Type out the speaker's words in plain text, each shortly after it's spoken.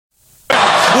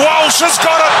Walsh has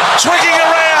got it, twigging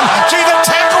around. Gee, the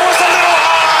tackle was a little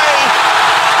high.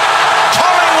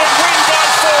 Collingwood win by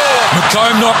 4.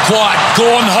 McComb not quite.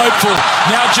 Gawn hopeful.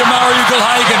 Now Jamari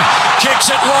Ugle-Hagan kicks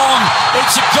it long.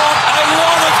 It's got a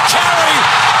lot of carry.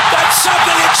 That's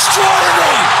something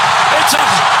extraordinary. It's a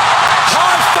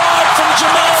high five from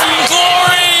Jamari.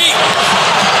 Glory.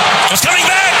 It's coming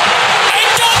back.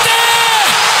 And got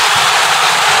there.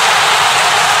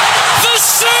 The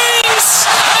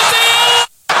Saints at the end.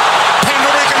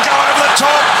 Pendlebury can go over the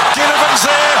top. Ginnivan's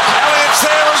there. Elliott's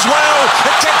there as well.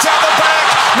 It gets out the back.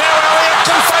 Now Elliott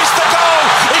can face the goal.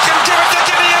 He can give it to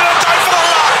Gideon and go for the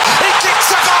lock. He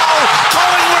kicks the goal.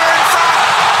 Collingwood are in front.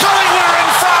 Collingwood are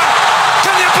in front.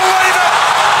 Can you believe it?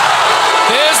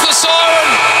 There's the siren.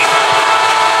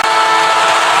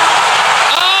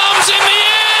 Arms in the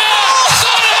air.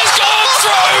 That has gone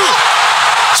through.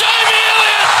 Jamie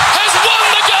Elliott has won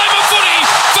the game of footy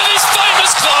for this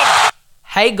famous club.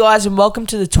 Hey guys, and welcome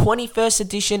to the 21st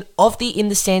edition of the In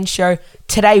The Stand show.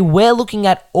 Today we're looking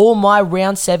at all my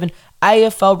round 7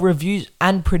 AFL reviews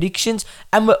and predictions,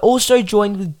 and we're also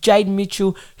joined with Jade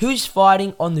Mitchell, who's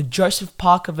fighting on the Joseph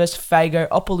Parker vs Fago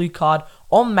Opaloo card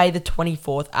on May the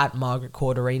 24th at Margaret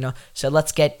Court Arena. So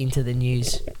let's get into the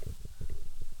news.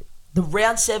 The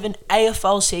round 7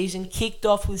 AFL season kicked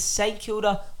off with St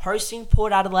Kilda hosting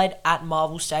Port Adelaide at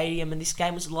Marvel Stadium, and this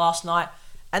game was last night.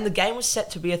 And the game was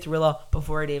set to be a thriller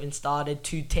before it even started.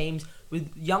 Two teams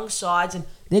with young sides, and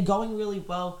they're going really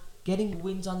well, getting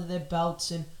wins under their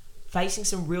belts and facing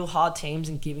some real hard teams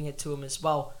and giving it to them as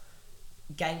well.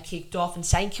 Game kicked off, and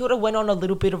St Kilda went on a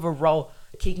little bit of a roll,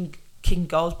 kicking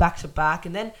goals back to back.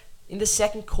 And then in the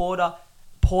second quarter,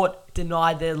 Port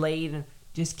denied their lead and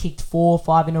just kicked 4 or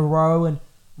 5 in a row and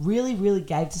really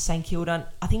gave to St Kilda. And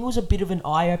I think it was a bit of an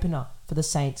eye-opener for the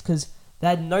Saints because they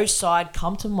had no side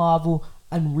come to Marvel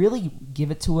and really give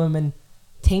it to them. And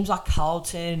teams like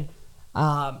Carlton,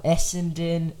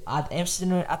 Essendon at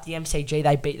the MCG,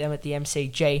 they beat them at the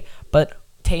MCG. But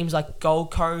teams like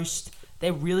Gold Coast,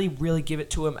 they really give it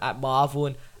to them at Marvel.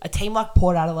 And a team like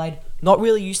Port Adelaide, not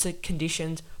really used to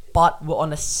conditions, but were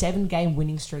on a 7-game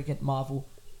winning streak at Marvel,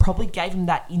 probably gave them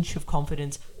that inch of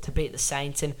confidence to beat the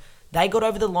Saints. And they got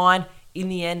over the line in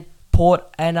the end, Port,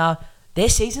 and their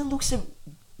season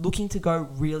looking to go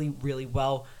really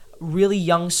well. Really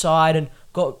young side, and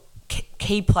got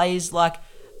key players like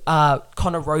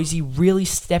Connor Rosie really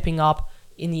stepping up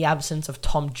in the absence of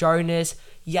Tom Jonas.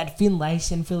 You had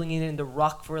Finlayson filling in the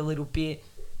ruck for a little bit.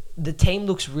 The team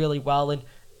looks really well, and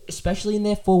especially in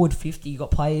their forward 50, you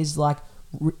got players like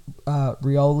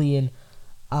Rioli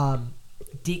and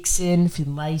Dixon,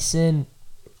 Finlayson.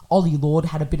 Ollie Lord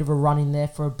had a bit of a run in there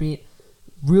for a bit.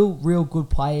 Real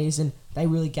good players, and they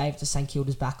really gave it to St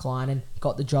Kilda's back line and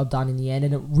got the job done in the end.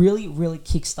 And it really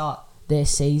kickstart their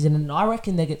season. And I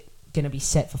reckon they're going to be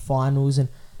set for finals, and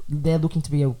they're looking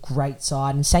to be a great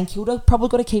side. And St Kilda probably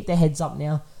got to keep their heads up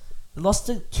now. They lost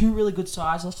to two really good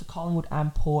sides, lost to Collingwood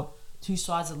and Port. Two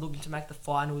sides that are looking to make the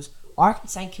finals. I reckon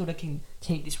St Kilda can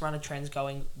keep this run of trends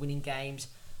going, winning games.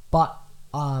 But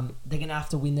they're going to have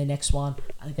to win their next one,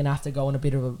 and they're going to have to go on a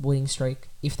bit of a winning streak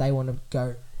if they want to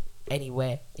go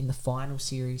anywhere in the final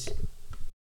series.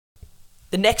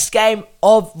 The next game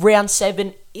of round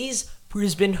 7 is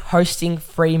Brisbane hosting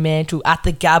Fremantle at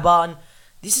the Gabba. And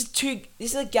this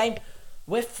is a game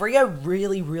where Freo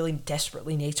really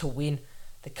desperately need to win.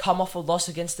 They come off a loss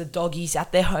against the Doggies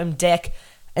at their home deck,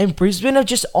 and Brisbane are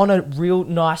just on a real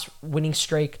nice winning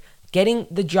streak, getting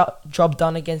the job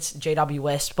done against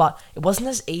GWS, but it wasn't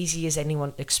as easy as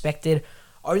anyone expected.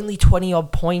 Only 20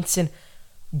 odd points, and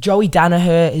Joey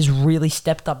Danaher has really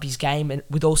stepped up his game, and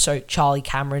with also Charlie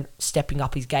Cameron stepping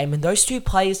up his game. And those two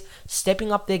players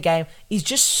stepping up their game is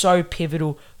just so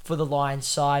pivotal for the Lions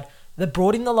side. They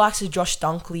brought in the likes of Josh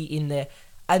Dunkley in there,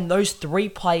 and those 3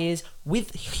 players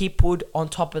with Hipwood on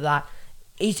top of that,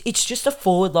 it's just a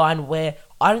forward line where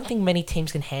I don't think many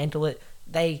teams can handle it.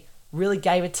 They really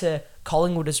gave it to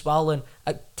Collingwood as well, and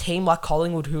a team like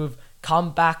Collingwood who have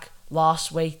come back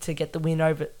last week to get the win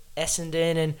over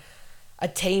Essendon, and a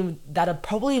team that are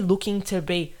probably looking to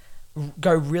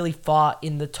go really far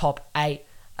in the top 8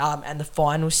 and the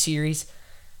final series.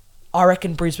 I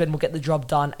reckon Brisbane will get the job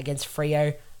done against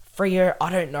Freo. Freo,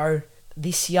 I don't know.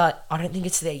 This year, I don't think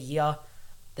it's their year.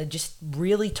 They're just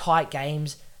really tight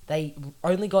games. They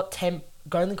only got the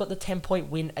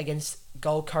 10-point win against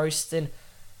Gold Coast and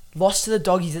lost to the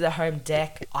Doggies at their home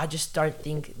deck. I just don't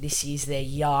think this is their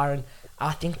year, and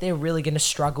I think they're really going to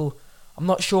struggle. I'm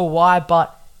not sure why,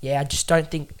 but yeah, I just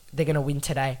don't think they're going to win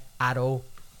today at all.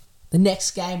 The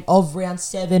next game of round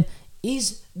 7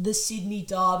 is the Sydney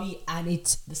Derby, and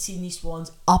it's the Sydney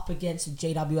Swans up against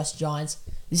the GWS Giants.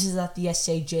 This is at the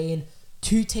SCG, and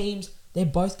two teams, they're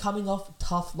both coming off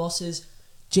tough losses.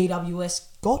 GWS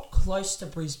got close to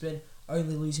Brisbane,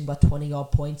 only losing by 20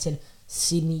 odd points, and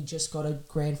Sydney just got a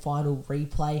grand final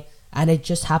replay, and it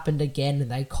just happened again, and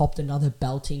they copped another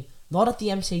belting, not at the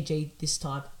MCG this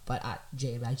time, but at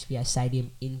GMHBA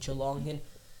Stadium in Geelong. And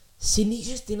Sydney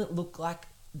just didn't look like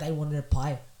they wanted to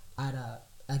play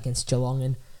against Geelong,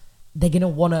 and they're going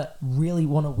to really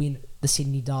want to win the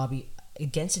Sydney Derby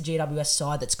against a GWS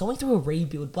side that's going through a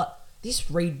rebuild. But this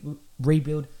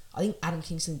rebuild, I think Adam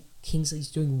Kingsley's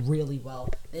doing really well.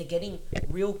 They're getting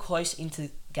real close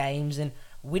into games and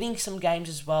winning some games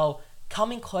as well,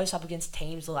 coming close up against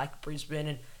teams like Brisbane,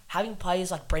 and having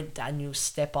players like Brent Daniels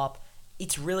step up.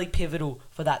 It's really pivotal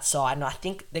for that side, and I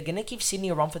think they're going to give Sydney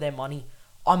a run for their money.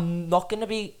 I'm not going to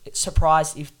be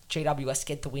surprised if GWS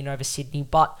get the win over Sydney,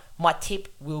 but my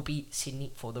tip will be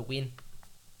Sydney for the win.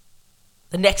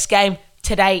 The next game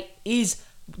today is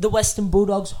the Western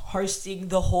Bulldogs hosting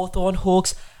the Hawthorn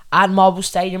Hawks at Marvel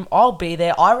Stadium. I'll be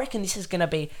there. I reckon this is going to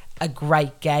be a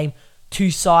great game.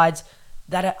 Two sides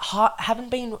that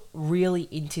haven't been really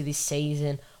into this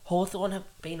season. Hawthorn have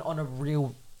been on a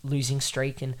real losing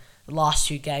streak, and the last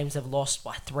two games have lost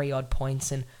by 3 odd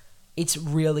points, and it's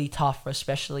really tough for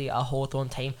especially a Hawthorn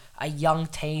team, a young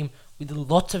team with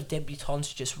lots of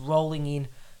debutants just rolling in,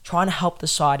 trying to help the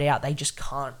side out. They just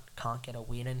can't get a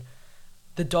win. And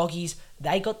the Doggies,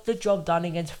 they got the job done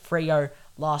against Freo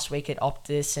last week at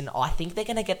Optus, and I think they're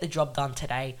going to get the job done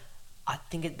today. I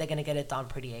think they're going to get it done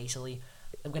pretty easily.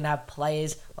 They're going to have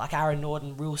players like Aaron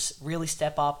Norton really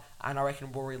step up, and I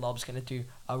reckon Rory Lobb's going to do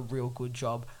a real good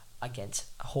job against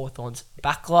Hawthorn's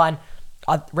backline.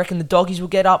 I reckon the Doggies will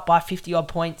get up by 50 odd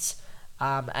points.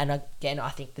 And again, I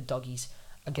think the Doggies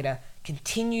are going to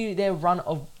continue their run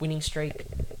of winning streak,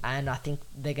 and I think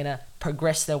they're going to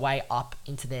progress their way up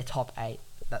into their top 8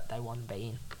 that they want to be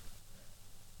in.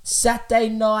 Saturday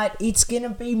night, it's going to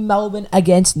be Melbourne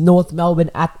against North Melbourne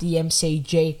at the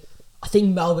MCG. I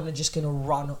think Melbourne are just going to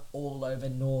run all over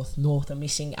North. North are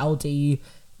missing LDU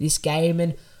this game,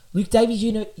 and Luke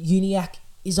Davies-Uniacke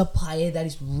is a player that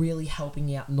is really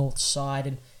helping out North's side,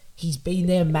 and he's been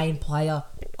their main player,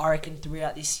 I reckon,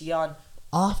 throughout this year. And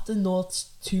after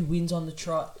North's 2 wins on the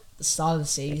trot, the start of the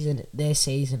season, their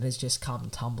season has just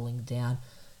come tumbling down,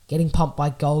 getting pumped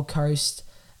by Gold Coast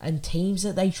and teams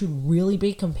that they should really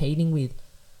be competing with.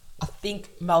 I think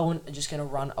Melbourne are just going to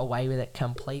run away with it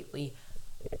completely.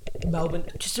 Melbourne,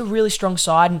 just a really strong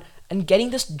side, and getting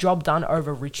this job done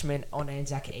over Richmond on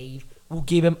Anzac Eve will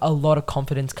give them a lot of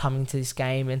confidence coming to this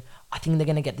game, and I think they're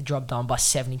going to get the job done by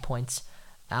 70 points.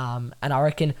 And I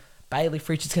reckon Bailey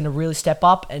Fritsch is going to really step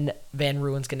up, and Van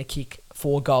Ruin's going to kick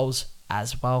 4 goals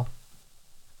as well.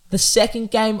 The second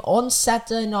game on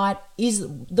Saturday night is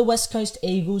the West Coast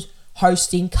Eagles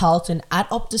hosting Carlton at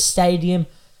Optus Stadium.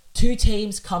 2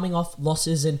 teams coming off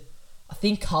losses, and I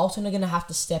think Carlton are going to have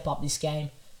to step up this game.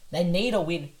 They need a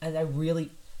win, and they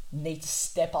really need to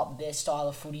step up their style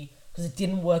of footy, because it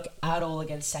didn't work at all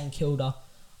against St Kilda.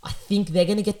 I think they're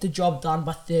going to get the job done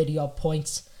by 30 odd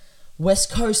points.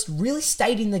 West Coast really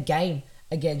stayed in the game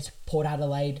against Port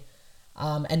Adelaide,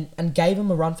 and gave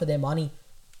them a run for their money.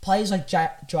 Players like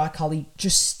Jai Culley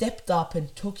just stepped up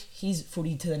and took his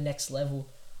footy to the next level.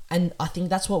 And I think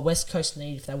that's what West Coast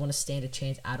need if they want to stand a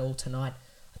chance at all tonight.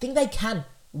 I think they can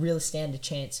really stand a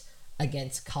chance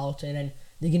against Carlton, and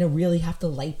they're going to really have to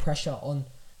lay pressure on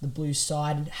the Blues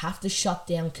side and have to shut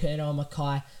down Kerner and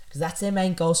Mackay, because that's their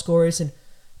main goal scorers. And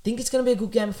I think it's going to be a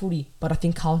good game of footy, but I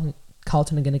think Carlton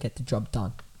are going to get the job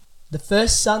done. The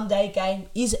first Sunday game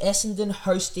is Essendon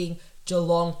hosting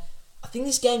Geelong. I think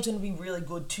this game's going to be really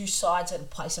good. 2 sides that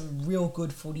play some real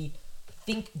good footy. I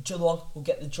think Geelong will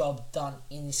get the job done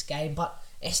in this game, but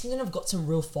Essendon have got some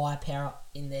real firepower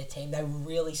in their team. They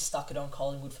really stuck it on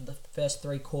Collingwood for the first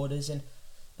 3 quarters, and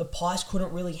the Pies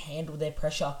couldn't really handle their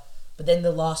pressure. But then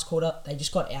the last quarter, they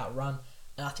just got outrun,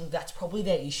 and I think that's probably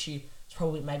their issue. It's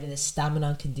probably maybe their stamina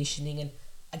and conditioning, and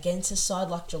against a side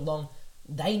like Geelong,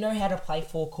 they know how to play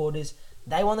 4 quarters.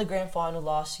 They won the grand final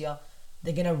last year.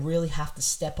 They're going to really have to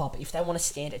step up if they want to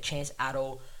stand a chance at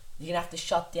all. You're going to have to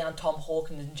shut down Tom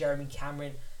Hawkins and Jeremy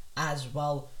Cameron as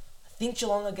well. I think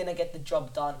Geelong are going to get the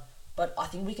job done, but I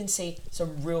think we can see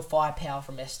some real firepower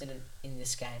from Essendon in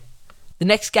this game. The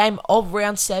next game of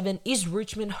round 7 is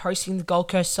Richmond hosting the Gold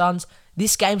Coast Suns.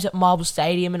 This game's at Marvel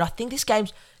Stadium, and I think this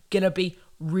game's going to be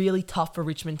really tough for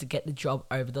Richmond to get the job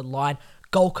over the line.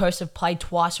 Gold Coast have played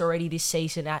twice already this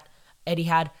season at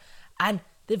Etihad, and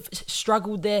they've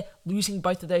struggled there, losing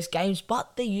both of those games,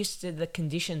 but they're used to the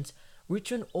conditions.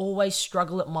 Richmond always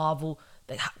struggle at Marvel.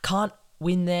 They can't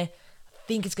win there. I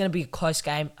think it's going to be a close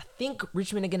game. I think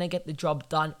Richmond are going to get the job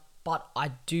done, but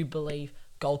I do believe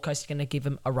Gold Coast are going to give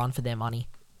them a run for their money.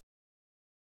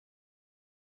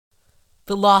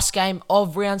 The last game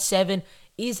of round 7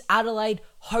 is Adelaide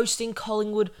hosting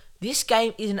Collingwood. This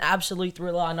game is an absolute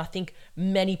thriller, and I think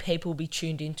many people will be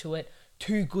tuned into it.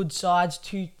 Two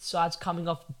sides coming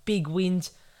off big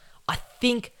wins. I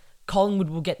think Collingwood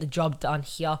will get the job done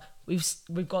here.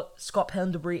 We've got Scott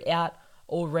Pendlebury out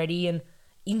already, and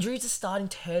injuries are starting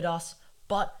to hurt us.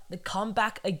 But the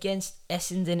comeback against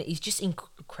Essendon is just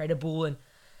incredible, and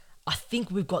I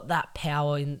think we've got that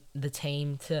power in the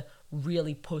team to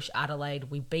really push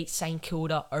Adelaide. We beat St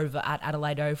Kilda over at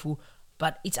Adelaide Oval,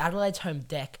 but it's Adelaide's home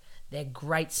deck. They're a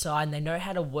great side, and they know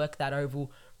how to work that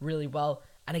oval really well.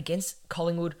 And against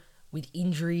Collingwood, with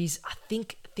injuries, I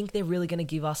think they're really going to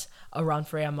give us a run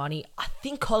for our money. I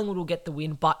think Collingwood will get the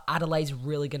win, but Adelaide's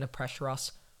really going to pressure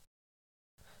us.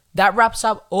 That wraps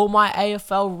up all my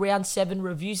AFL Round 7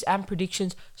 reviews and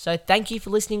predictions. So thank you for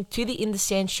listening to the In The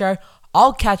Stand show.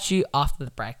 I'll catch you after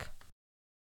the break.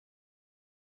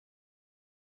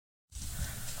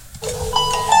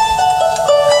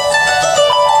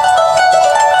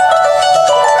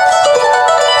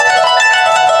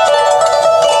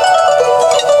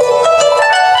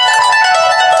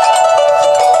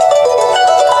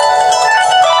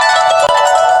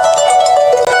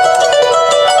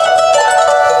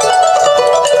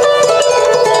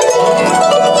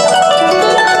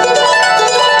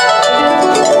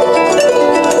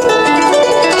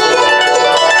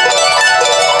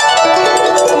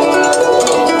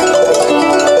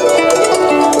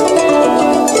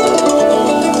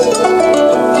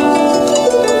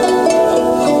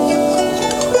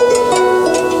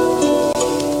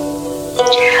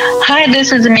 Hi,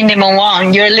 this is Mindy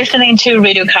Wang. You're listening to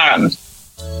Radio Karam.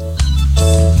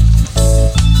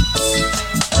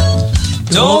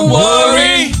 Don't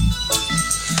worry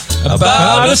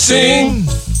about a thing,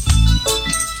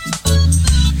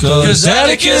 'cause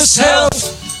Atticus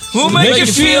Health will make you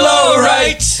feel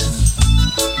alright.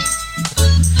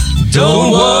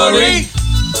 Don't worry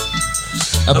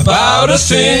about a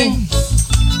thing,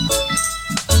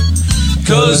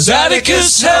 'cause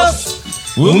Atticus Health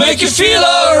will make you feel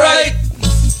alright.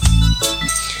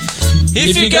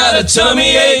 If you got a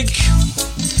tummy ache,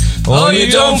 or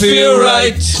you don't feel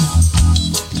right,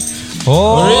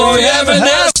 or if you have a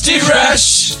nasty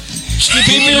rash,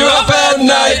 keeping you up at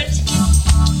night,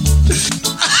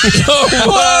 don't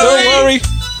worry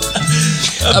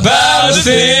about a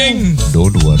thing.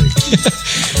 Don't worry.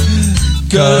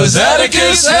 'Cause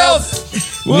Atticus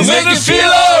Health will make you feel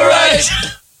alright.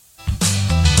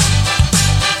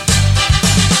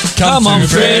 Come on,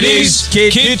 Freddy's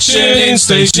Kitchen in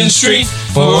Station Street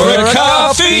for a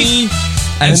coffee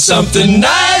and something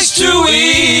nice to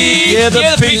eat. Yeah,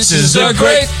 the pizzas are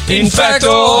great. In fact,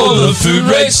 all the food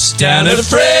rates down at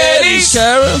Freddy's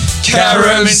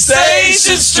Karam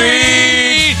Station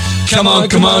Street. Come on,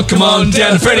 come on, come on,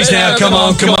 down to Freddy's now. Come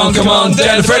on, come on, come on,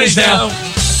 down to Freddy's now.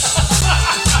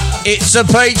 It's a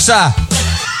pizza.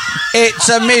 It's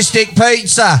a Mystic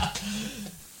Pizza.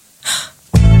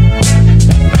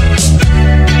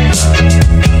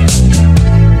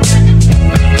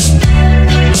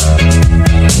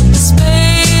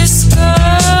 Space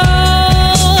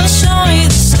girl, show me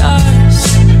the stars.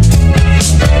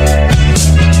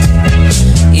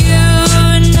 You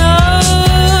know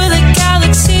the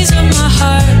galaxies of my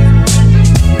heart.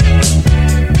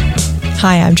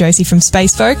 Hi, I'm Josie from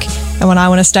Space Folk, and when I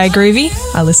want to stay groovy,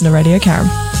 I listen to Radio Karam.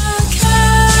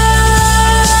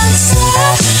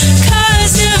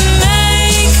 Cause you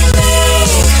make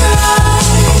me cry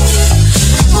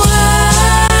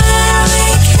when we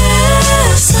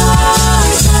kiss our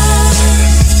death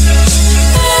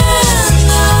in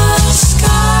the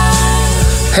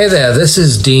sky. Hey there, this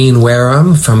is Dean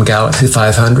Wareham from Galaxy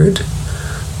 500.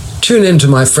 Tune in to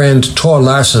my friend Tor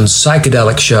Larson's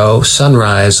psychedelic show,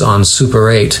 Sunrise on Super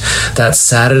 8. That's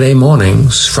Saturday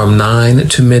mornings from 9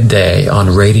 to midday on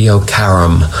Radio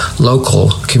Karam, local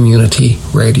community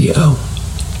radio.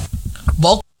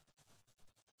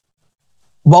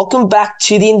 Welcome back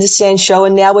to the In The Stand show,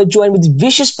 and now we're joined with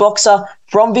vicious boxer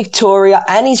from Victoria,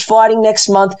 and he's fighting next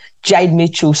month, Jade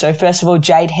Mitchell. So first of all,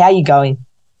 Jade, how are you going?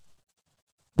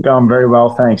 Going very well,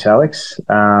 thanks, Alex.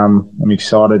 I'm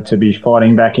excited to be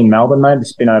fighting back in Melbourne, mate.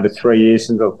 It's been over 3 years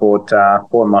since I've fought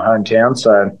in my hometown,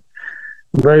 so I'm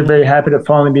very, very happy to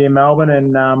finally be in Melbourne,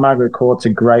 and Margaret Court's a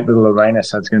great little arena,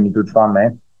 so it's going to be good fun,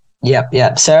 man.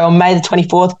 Yep. So on May the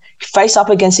 24th, you face up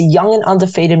against a young and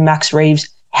undefeated Max Reeves.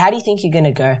 How do you think you're going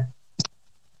to go?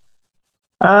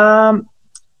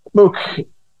 Look,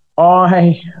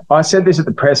 I said this at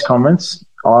the press conference.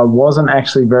 I wasn't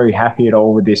actually very happy at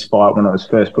all with this fight when it was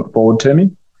first put forward to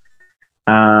me.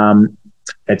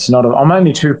 It's not. I'm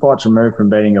only 2 fights removed from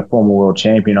beating a former world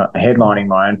champion, headlining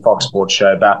my own Fox Sports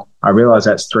show, but I realise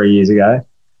that's 3 years ago.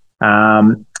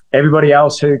 Everybody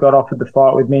else who got offered the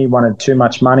fight with me wanted too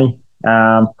much money,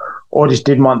 or just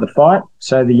didn't want the fight.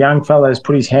 So the young fella has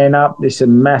put his hand up. This is a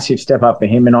massive step up for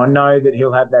him, and I know that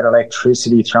he'll have that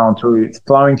electricity flowing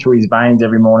through his veins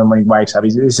every morning when he wakes up.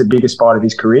 This is the biggest fight of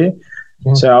his career.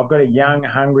 Mm. So I've got a young,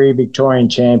 hungry Victorian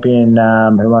champion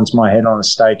who wants my head on a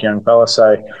stake, young fella.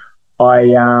 So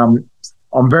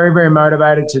I'm very, very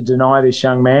motivated to deny this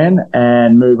young man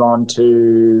and move on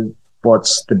to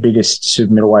what's the biggest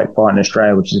super middleweight fight in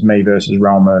Australia, which is me versus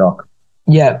Rowan Murdoch.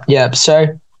 Yeah. So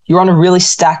you're on a really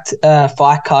stacked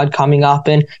fight card coming up,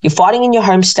 and you're fighting in your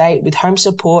home state with home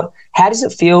support. How does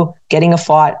it feel getting a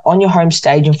fight on your home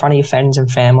stage in front of your friends and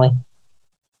family?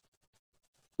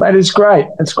 Mate, it's great.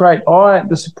 It's great.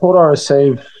 The support I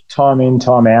receive time in,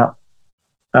 time out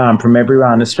from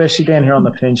everyone, especially down here on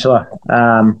the peninsula.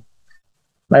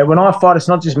 Mate, when I fight, it's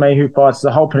not just me who fights. It's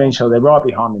the whole peninsula. They're right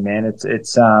behind me, man. It's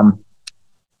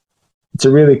a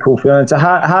really cool feeling. It's a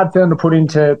hard feeling to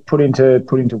put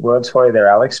into words for you there,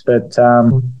 Alex. But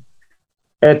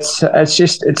it's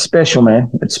special,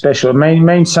 man. It's special. It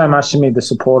means so much to me. The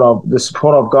support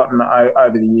I've gotten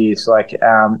over the years,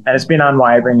 and it's been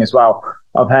unwavering as well.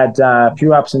 I've had a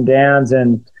few ups and downs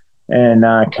and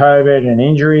COVID and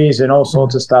injuries and all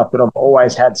sorts of stuff, but I've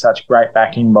always had such great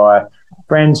backing by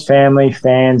friends, family,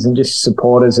 fans, and just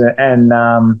supporters, and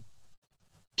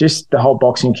just the whole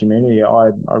boxing community.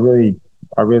 I really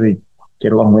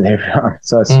get along with everyone.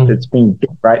 So it's been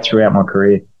great throughout my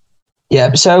career.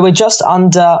 Yeah. So we're just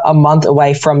under a month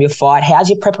away from your fight. How's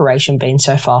your preparation been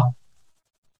so far?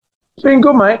 It's been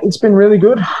good, mate. It's been really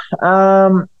good.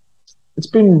 It's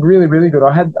been really, really good.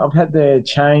 I've had a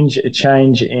change in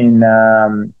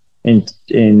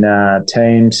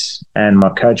teams and my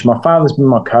coach. My father's been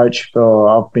my coach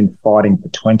I've been fighting for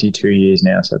 22 years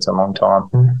now, so it's a long time.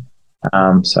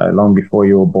 So long before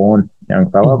you were born,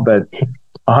 young fella. But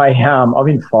I've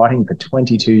been fighting for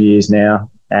 22 years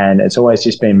now, and it's always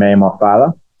just been me and my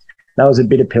father. That was a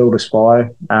bitter pill to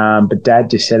swallow, but Dad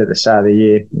just said at the start of the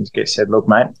year, he just said, "Look,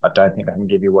 mate, I don't think I can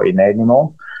give you what you need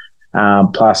anymore.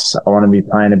 Plus, I want to be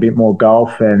playing a bit more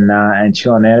golf and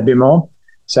chilling out a bit more."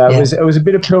 So it was a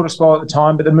bit of pill to swallow at the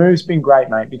time, but the move's been great,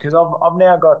 mate, because I've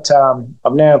now got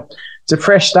it's a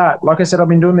fresh start. Like I said, I've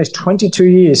been doing this 22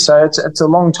 years, so it's a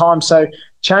long time. So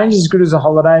change is as good as a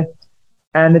holiday.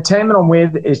 And the team that I'm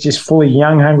with is just full of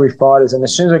young, hungry fighters. And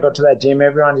as soon as I got to that gym,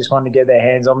 everyone just wanted to get their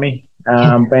hands on me,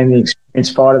 being the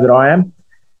experienced fighter that I am.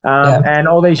 And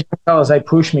all these young fellas, they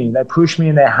push me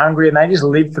and they're hungry and they just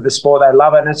live for the sport. They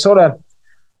love it. And it sort of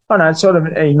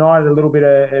ignited a little bit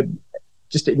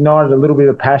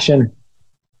of passion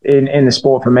in the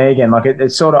sport for me again. Like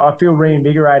it's sort of, I feel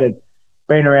reinvigorated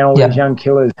being around all these young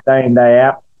killers day in, day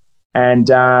out.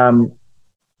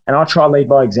 And I try to lead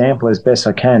by example as best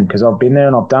I can because I've been there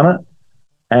and I've done it.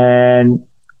 And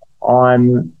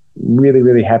I'm really,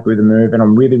 really happy with the move, and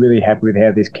I'm really, really happy with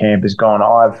how this camp has gone.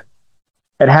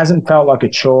 It hasn't felt like a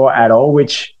chore at all,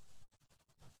 which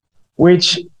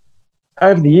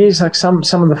over the years, like some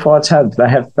of the fights they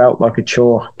have felt like a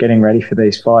chore getting ready for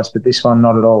these fights, but this one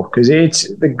not at all, because it's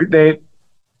the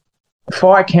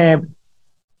fight camp.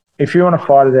 If you want to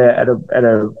fight at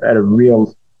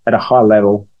a high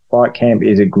level, fight camp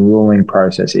is a grueling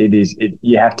process.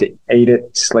 You have to eat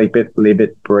it, sleep it, live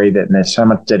it, breathe it, and there's so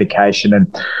much dedication,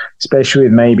 and especially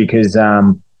with me because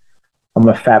I'm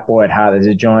a fat boy at heart. There's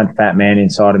a giant fat man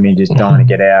inside of me just dying to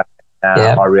get out.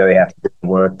 I really have to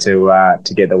work to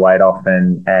get the weight off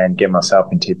and get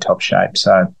myself in tip-top shape.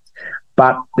 So,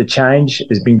 but the change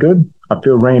has been good. I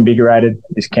feel reinvigorated.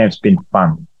 This camp's been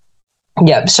fun.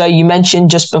 Yeah, so you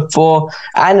mentioned just before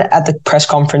and at the press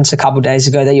conference a couple of days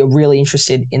ago that you're really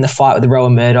interested in the fight with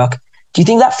Rowan Murdoch. Do you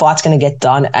think that fight's going to get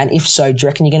done? And if so, do you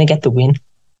reckon you're going to get the win?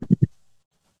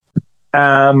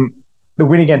 The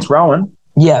win against Rowan?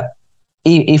 Yeah,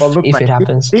 if it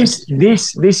happens.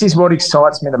 This is what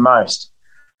excites me the most.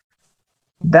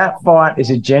 That fight is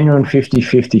a genuine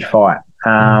 50-50 fight.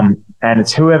 And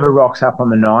it's whoever rocks up on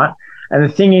the night. And the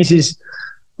thing is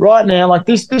right now, like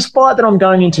this fight that I'm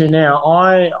going into now,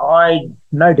 I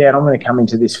no doubt I'm going to come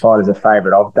into this fight as a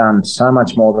favourite. I've done so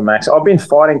much more than Max. I've been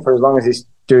fighting for as long as this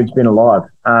dude's been alive.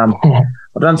 I've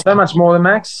done so much more than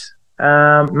Max.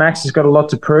 Max has got a lot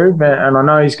to prove, and I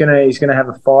know he's gonna have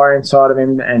a fire inside of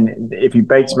him. And if he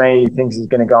beats me, he thinks he's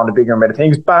going to go on to bigger and better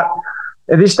things. But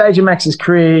at this stage of Max's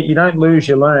career, you don't lose,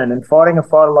 you learn. And fighting a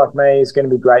fighter like me is going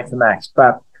to be great for Max.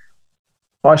 But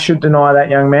I should deny that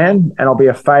young man, and I'll be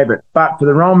a favourite. But for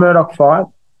the Ron Murdoch fight,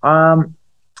 I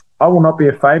will not be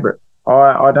a favourite.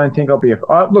 I don't think I'll be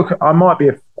look. I might be.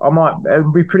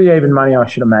 It'll be pretty even money, I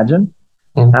should imagine.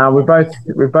 We've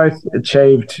both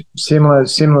achieved similar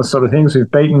sort of things.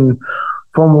 We've beaten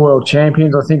former world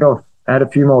champions. I think I've had a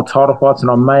few more title fights,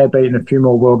 and I may have beaten a few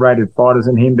more world-rated fighters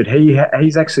than him. But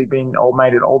he's actually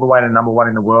made it all the way to number one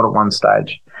in the world at one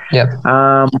stage. Yep.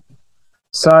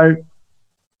 So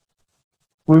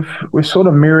we've sort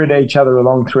of mirrored each other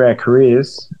along through our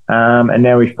careers, and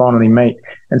now we finally meet.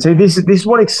 And see, this is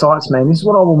what excites me. And this is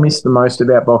what I will miss the most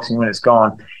about boxing when it's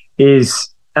gone.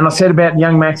 And I said about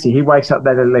young Maxi, he wakes up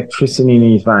that electricity in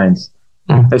his veins.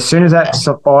 As soon as that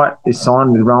fight is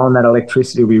signed with Rowan, that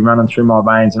electricity will be running through my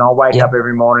veins, and I'll wake up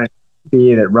every morning and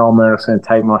fear that Rowan Murdoch's going to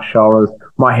take my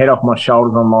head off my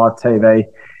shoulders on live TV.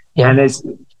 Yeah. And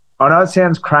I know it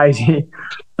sounds crazy,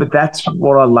 but that's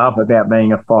what I love about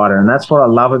being a fighter, and that's what I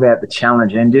love about the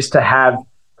challenge, and just to have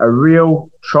a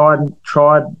real tried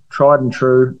and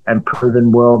true and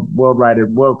proven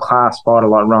world-rated, world-class fighter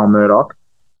like Rowan Murdoch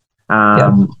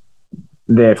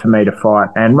there for me to fight.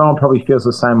 And Rowan probably feels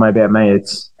the same way about me.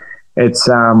 It's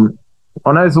I know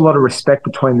there's a lot of respect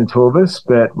between the two of us,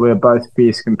 but we're both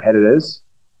fierce competitors,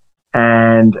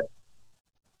 and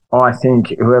I think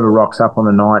whoever rocks up on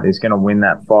the night is going to win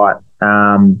that fight.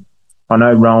 I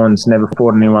know Rowan's never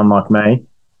fought anyone like me,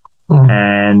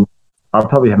 and I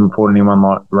probably haven't fought anyone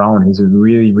like Rowan. He's a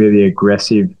really, really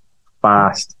aggressive,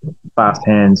 fast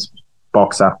hands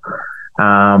boxer.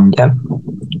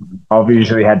 I've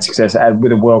usually had success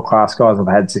with the world-class guys. I've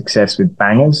had success with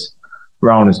bangers.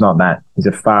 Rowan is not that. He's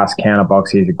a fast counter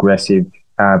boxer. He's aggressive.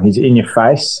 He's in your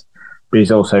face, but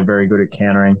he's also very good at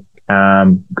countering.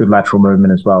 Good lateral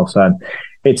movement as well. So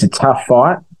it's a tough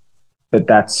fight, but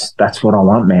that's what I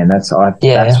want, man. I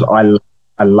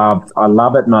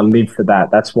love it, and I live for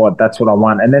that. That's what I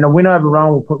want. And then a win over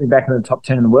Rowan will put me back in the top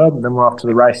 10 in the world, and then we're off to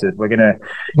the races. We're going to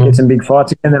get some big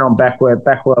fights, and then I'm back where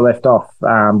I left off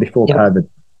before COVID.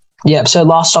 Yeah, so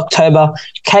last October,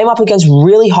 came up against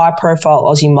really high-profile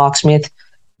Aussie Mark Smith.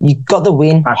 You got the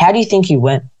win. How do you think you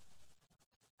went?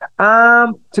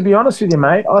 To be honest with you,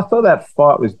 mate, I thought that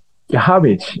fight was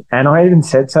garbage, and I even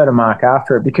said so to Mark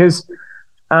after it, because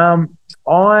I'm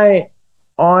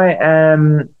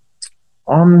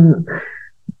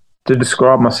to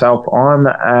describe myself, I'm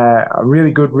a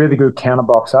really good counter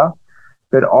boxer,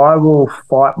 but I will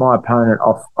fight my opponent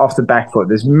off the back foot.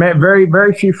 There's very,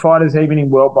 very few fighters, even in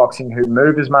world boxing, who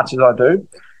move as much as I do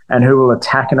and who will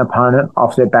attack an opponent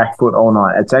off their back foot all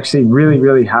night. It's actually really,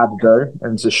 really hard to do,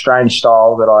 and it's a strange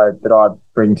style that I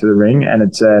bring to the ring, and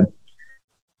it's a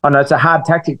hard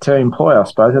tactic to employ, I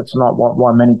suppose. That's not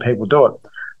why many people do it.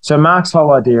 So Mark's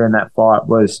whole idea in that fight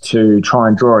was to try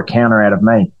and draw a counter out of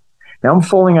me. Now I'm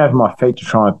falling over my feet to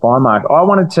try and find Mark. I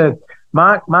wanted to.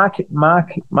 Mark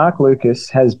Lucas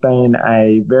has been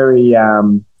a very.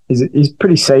 He's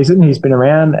pretty seasoned. He's been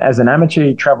around as an amateur.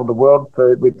 He travelled the world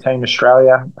with Team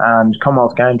Australia,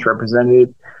 Commonwealth Games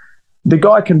representative. The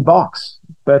guy can box,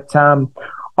 but I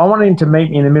wanted him to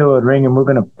meet me in the middle of the ring, and we're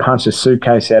going to punch a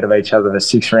suitcase out of each other for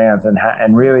 6 rounds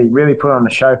and really, really put on a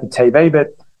show for TV. But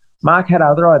Mark had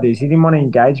other ideas. He didn't want to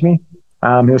engage me.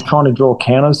 He was trying to draw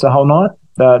counters the whole night,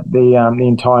 the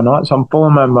entire night. So I'm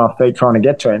falling over my feet trying to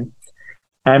get to him.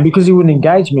 And because he wouldn't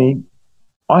engage me,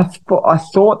 I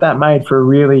thought that made for a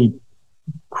really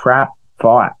crap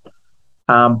fight.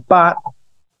 But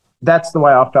that's the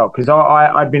way I felt, because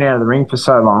I'd been out of the ring for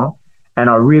so long, and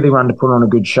I really wanted to put on a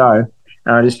good show.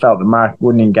 And I just felt that Mark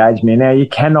wouldn't engage me. Now, you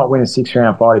cannot win a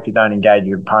 6-round fight if you don't engage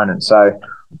your opponent. So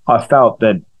I felt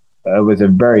that it was a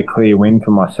very clear win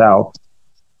for myself.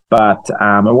 But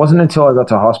it wasn't until I got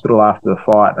to hospital after the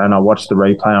fight and I watched the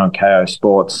replay on KO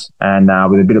Sports, and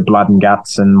with a bit of blood and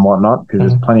guts and whatnot, because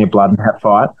there's plenty of blood in that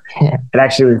fight. Yeah. It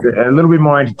actually was a little bit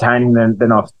more entertaining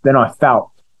than I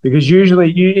felt, because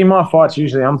usually in my fights,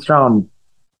 I'm throwing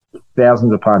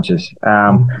thousands of punches,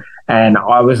 and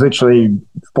I was literally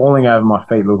falling over my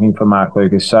feet looking for Mark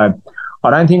Lucas. So I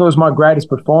don't think it was my greatest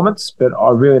performance, but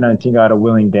I really don't think I had a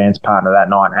willing dance partner that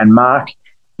night. And Mark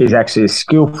is actually a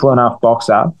skillful enough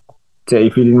boxer to,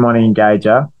 if he didn't want to engage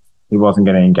her, he wasn't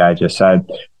going to engage her. So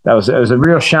it was a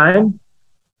real shame.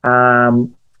 I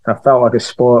felt like a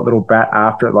spoiled little brat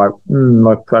after it, like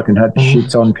I can have the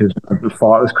shits on because the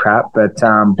fight was crap. But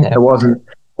it wasn't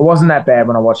that bad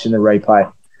when I watched in the replay.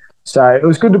 So it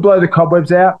was good to blow the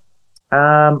cobwebs out.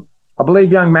 I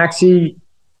believe young Maxi,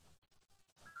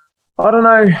 I don't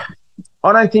know.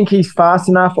 I don't think he's fast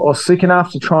enough or slick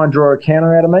enough to try and draw a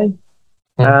counter out of me.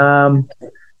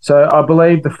 So I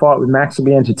believe the fight with Max will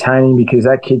be entertaining, because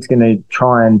that kid's going to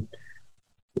try and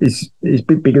he's a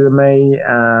bit bigger than me,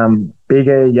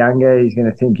 bigger, younger. He's going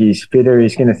to think he's fitter.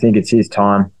 He's going to think it's his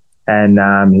time,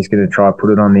 and he's going to try to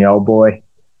put it on the old boy.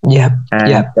 Yeah,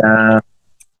 and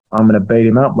I'm going to beat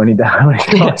him up when he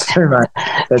tries to, mate.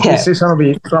 So this one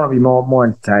will be more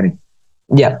entertaining.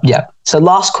 Yeah. So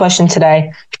last question today.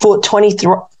 You fought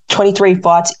 23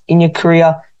 fights in your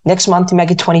career. Next month you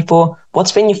make it 24.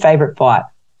 What's been your favourite fight?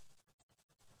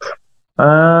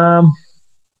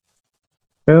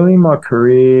 Early in my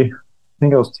career, I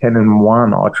think I was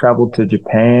 10-1. I travelled to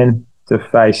Japan to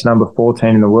face number 14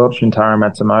 in the world, Shintaro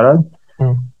Matsumoto,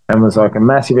 and was like a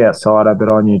massive outsider,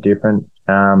 but I knew different.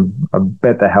 I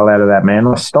bet the hell out of that man.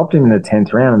 I stopped him in the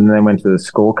 10th round and then went to the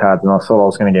scorecards, and I thought I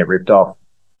was going to get ripped off.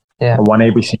 Yeah. I won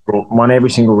every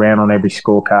single round on every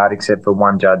scorecard except for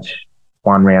one judge,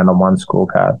 one round on one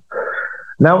scorecard.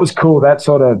 And that was cool. That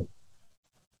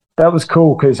was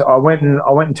cool because I went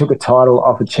and took a title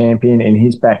off a champion in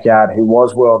his backyard who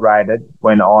was world rated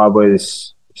when I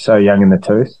was so young in the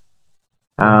tooth.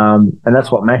 And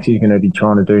that's what Maxi's going to be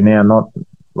trying to do now. Not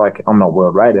like I'm not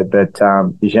world rated, but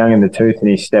he's young in the tooth and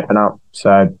he's stepping up.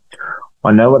 So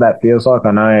I know what that feels like.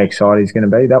 I know how excited he's going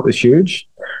to be. That was huge.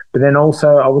 But then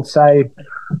also I would say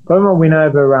going my win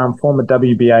over former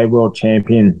WBA world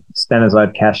champion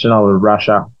Stanislav Kashanov of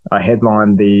Russia. I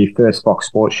headlined the first Fox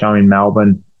Sports show in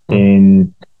Melbourne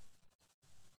in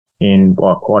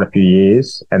quite a few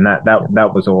years, and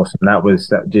that was awesome. That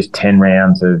was just 10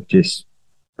 rounds of just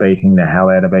beating the hell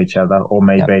out of each other, or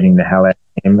me beating the hell out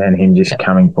of him, and him just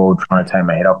coming forward trying to take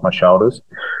my head off my shoulders.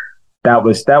 That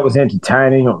was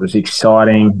entertaining. It was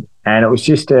exciting, and it was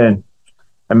just a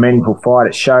meaningful fight.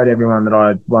 It showed everyone that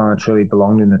I well and truly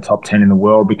belonged in the top 10 in the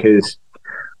world, because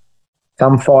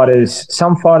some fighters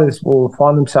will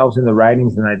find themselves in the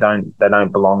ratings and they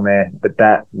don't belong there. But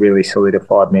that really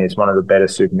solidified me as one of the better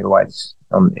super middleweights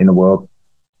in the world.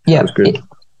 Yeah, it was good.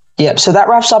 Yeah, so that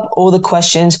wraps up all the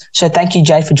questions. So thank you,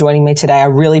 Jay, for joining me today. I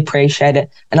really appreciate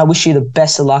it, and I wish you the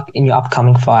best of luck in your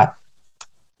upcoming fight.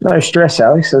 No stress,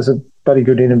 Alex. There's a bloody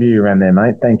good interview around there,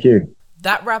 mate. Thank you.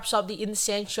 That wraps up the In the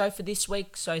Sand show for this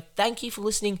week. So thank you for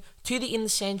listening to the In the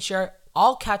Sand show.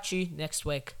 I'll catch you next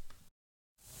week.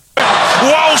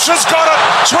 Walsh has got it,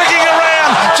 twigging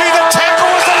around. Gee, the tackle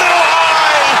was a little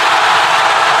high.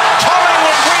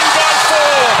 Collingwood win by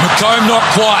 4. McComb not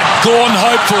quite. Gawn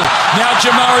hopeful. Now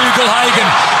Jamari Ugle-Hagan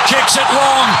kicks it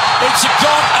long. It's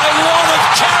got a lot of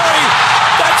carry.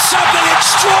 That's something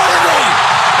extraordinary.